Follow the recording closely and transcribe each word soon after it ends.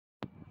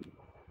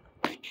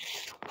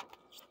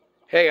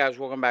Hey guys,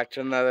 welcome back to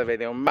another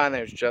video. My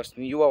name is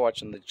Justin. You are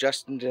watching the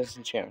Justin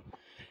Jensen channel.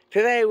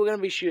 Today we're going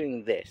to be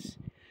shooting this.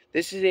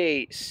 This is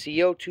a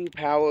CO2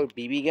 powered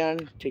BB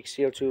gun. Take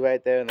CO2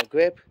 right there in the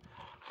grip.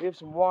 We have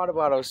some water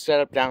bottles set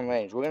up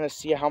downrange. We're going to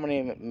see how many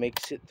it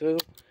makes it through.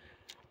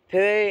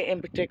 Today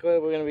in particular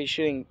we're going to be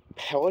shooting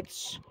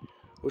pellets,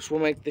 which will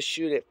make the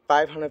shoot at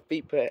 500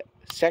 feet per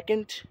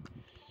second.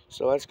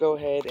 So let's go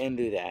ahead and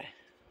do that.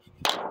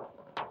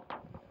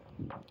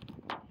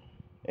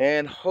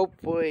 And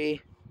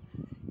hopefully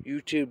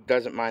YouTube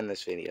doesn't mind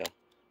this video.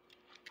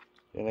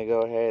 I'm gonna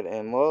go ahead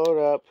and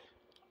load up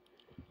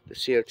the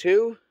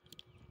CO2,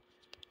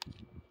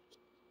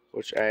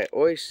 which I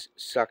always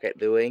suck at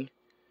doing.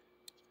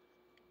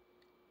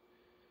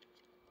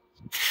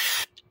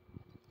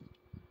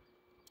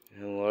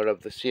 And load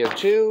up the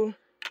CO2.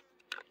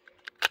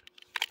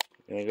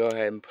 I'm gonna go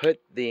ahead and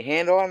put the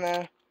handle on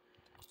there.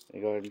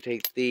 I'm gonna go ahead and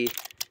take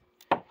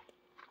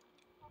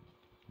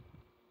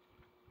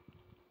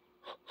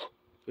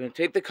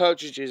the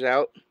cartridges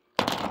out,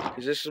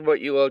 because this is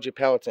what you load your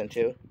pellets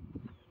into.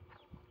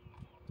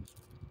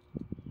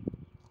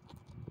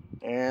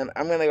 And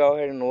I'm going to go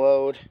ahead and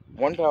load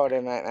one pellet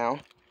in right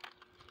now.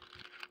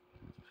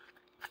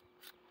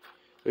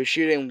 We're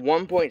shooting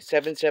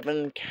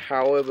 1.77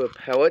 caliber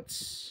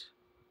pellets.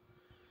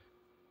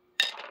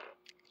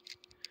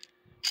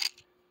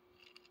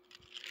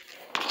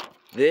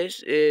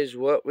 This is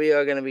what we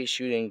are going to be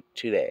shooting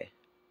today.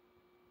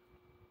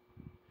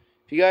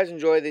 If you guys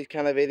enjoy these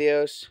kind of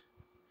videos,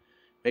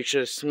 make sure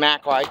to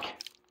smack like.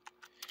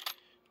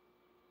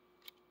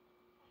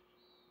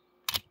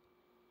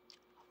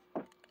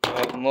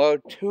 And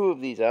load 2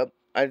 of these up.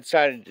 I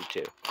decided to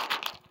do 2.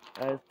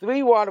 I have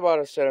 3 water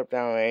bottles set up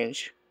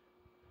downrange.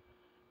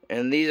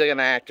 And these are going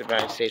to act as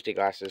my safety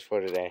glasses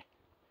for today.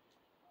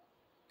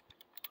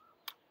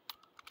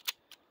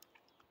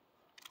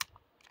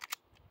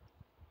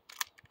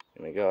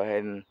 Let me go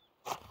ahead and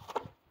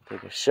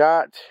take a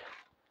shot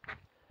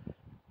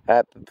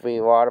at the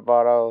 3 water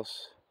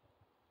bottles.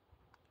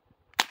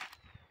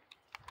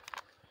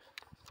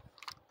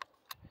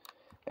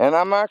 And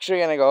I'm actually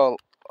going to go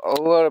a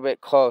little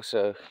bit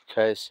closer,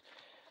 because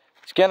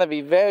it's going to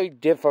be very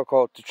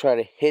difficult to try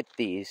to hit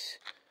these.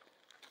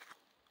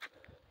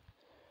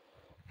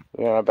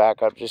 We're going to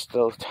back up just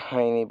a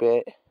tiny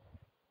bit.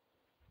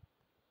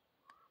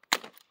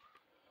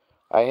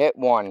 I hit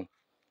 1. I'm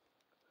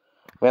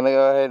going to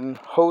go ahead and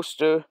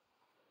holster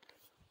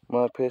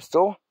my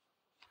pistol.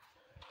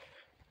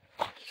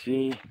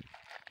 See,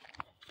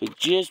 it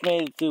just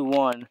made it through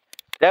 1.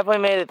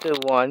 Definitely made it through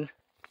 1.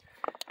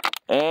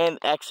 And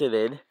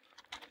exited.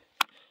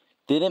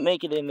 Didn't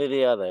make it into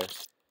the other.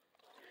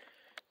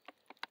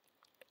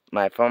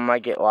 My phone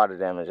might get water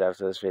damage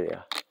after this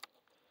video.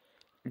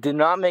 Did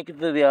not make it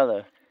through the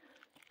other.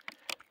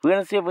 We're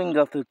going to see if we can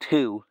go through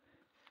 2.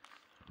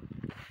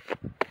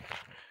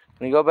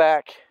 Let me go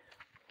back.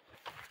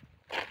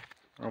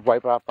 I'll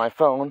wipe off my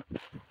phone.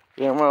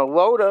 Then I'm going to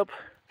load up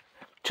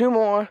 2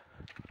 more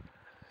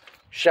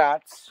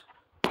shots.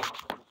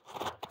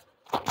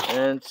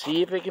 And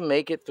see if we can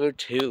make it through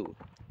 2.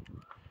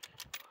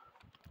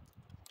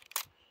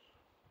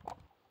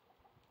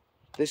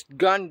 This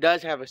gun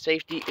does have a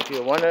safety, if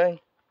you're wondering.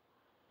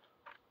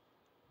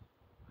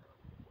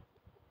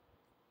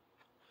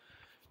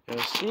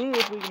 Let's see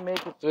if we can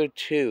make it through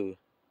 2.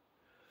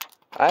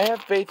 I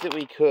have faith that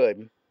we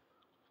could.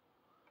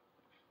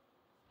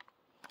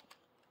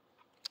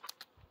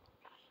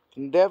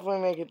 Can definitely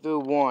make it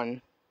through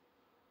 1.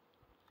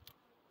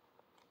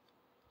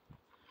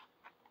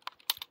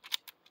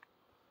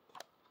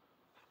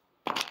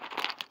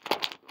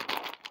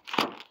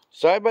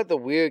 Sorry about the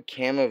weird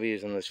camera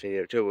views in this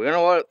video too. We're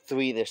gonna load up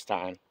 3 this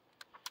time.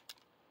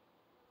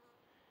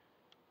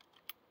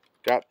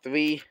 Got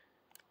 3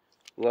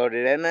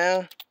 loaded in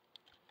there.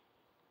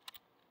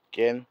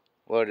 Again,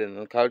 loaded in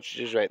the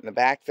cartridges right in the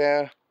back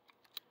there.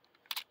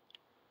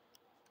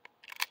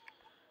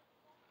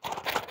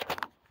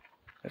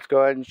 Let's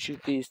go ahead and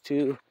shoot these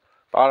 2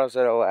 bottles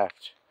that are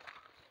left.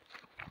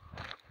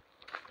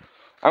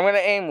 I'm gonna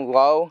aim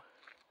low.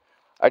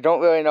 I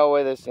don't really know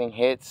where this thing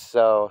hits,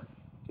 so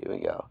here we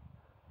go.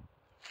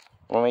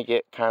 When we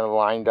get kind of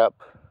lined up.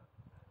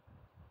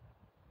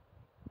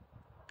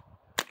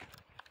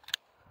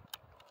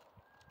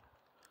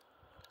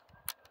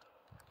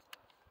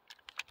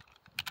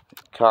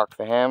 Cock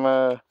the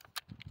hammer.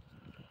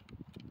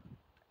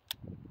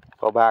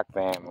 Pull back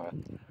the hammer.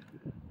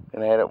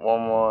 Gonna hit it 1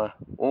 more.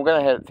 We're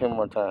gonna hit it 2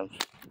 more times.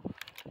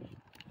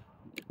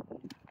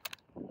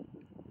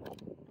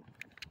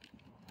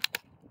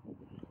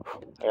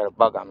 I got a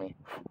bug on me.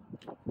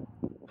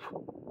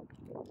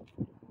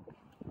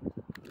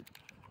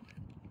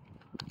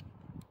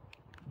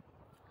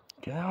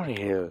 Get out of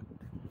here.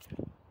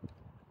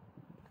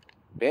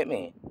 Bit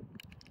me.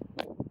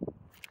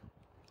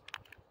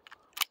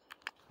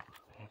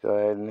 Go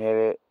ahead and hit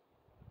it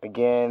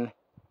again.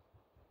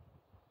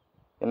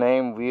 And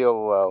aim real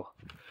low.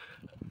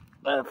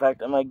 Matter of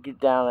fact, I might get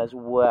down as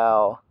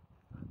well.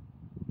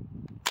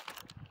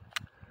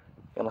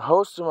 Gonna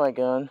holster my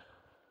gun.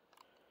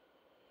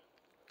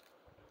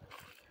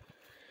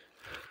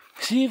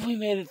 see if we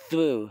made it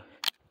through.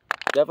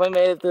 Definitely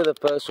made it through the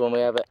first one. We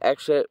have an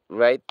exit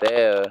right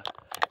there.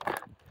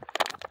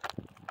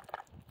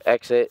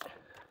 Exit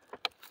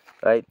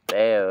right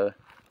there.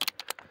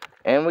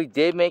 And we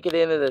did make it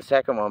into the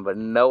second one, but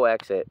no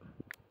exit.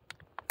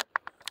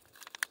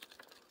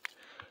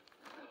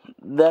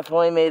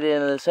 Definitely made it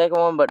into the second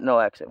one, but no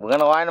exit. We're going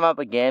to line them up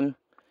again.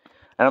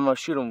 And I'm going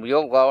to shoot them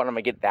real low, and I'm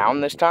going to get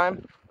down this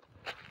time.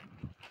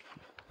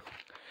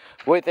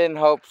 Within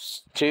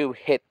hopes to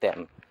hit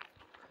them.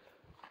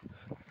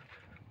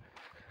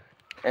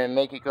 And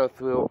make it go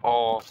through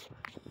all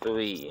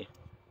 3.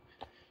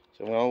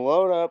 So I'm going to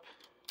load up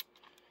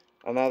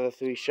another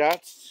 3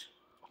 shots.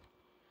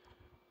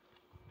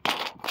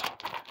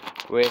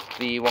 With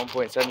the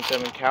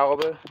 1.77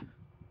 caliber.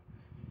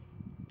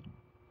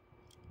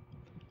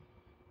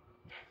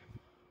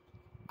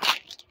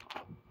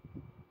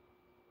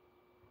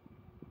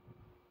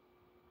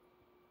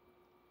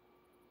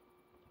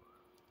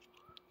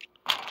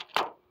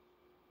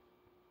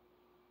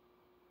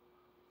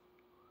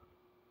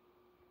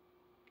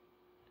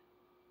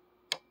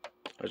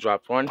 I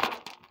dropped one.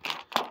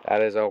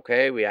 That is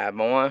okay. We have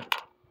more.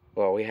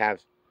 Well, we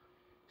have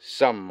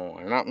some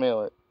more. Not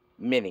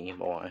many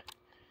more.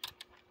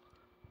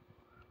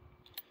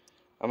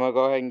 I'm going to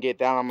go ahead and get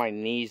down on my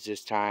knees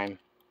this time.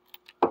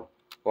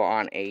 Or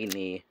on a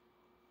knee.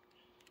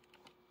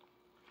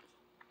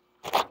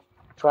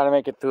 Try to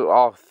make it through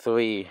all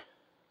 3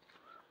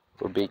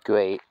 would be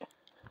great.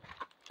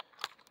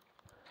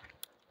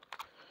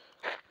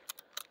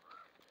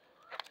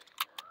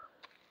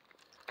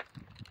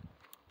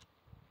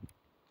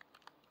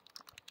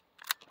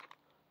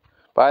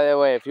 By the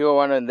way, if you were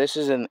wondering, this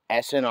is an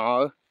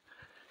SNR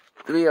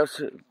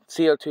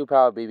CO2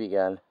 powered BB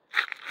gun.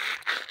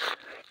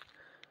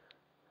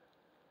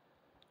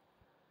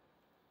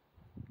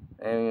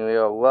 And we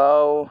are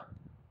low.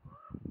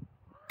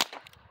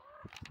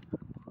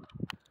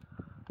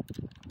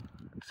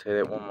 Let's hit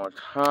it one more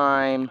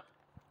time.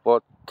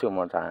 Well, 2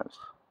 more times.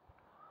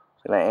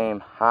 Gonna aim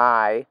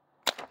high.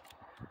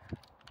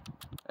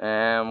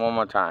 And one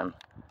more time.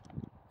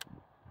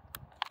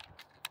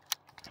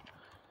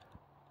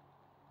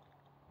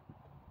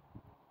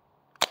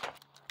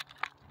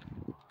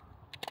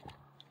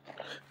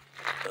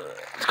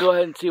 Let's go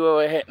ahead and see where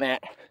we're hitting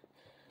at.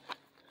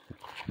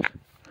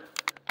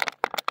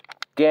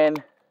 Again,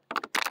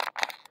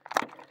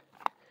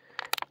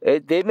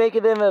 it did make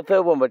it in the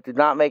third one, but did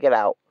not make it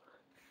out.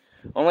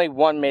 Only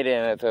one made it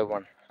in the third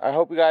one. I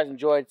hope you guys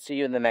enjoyed. See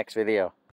you in the next video.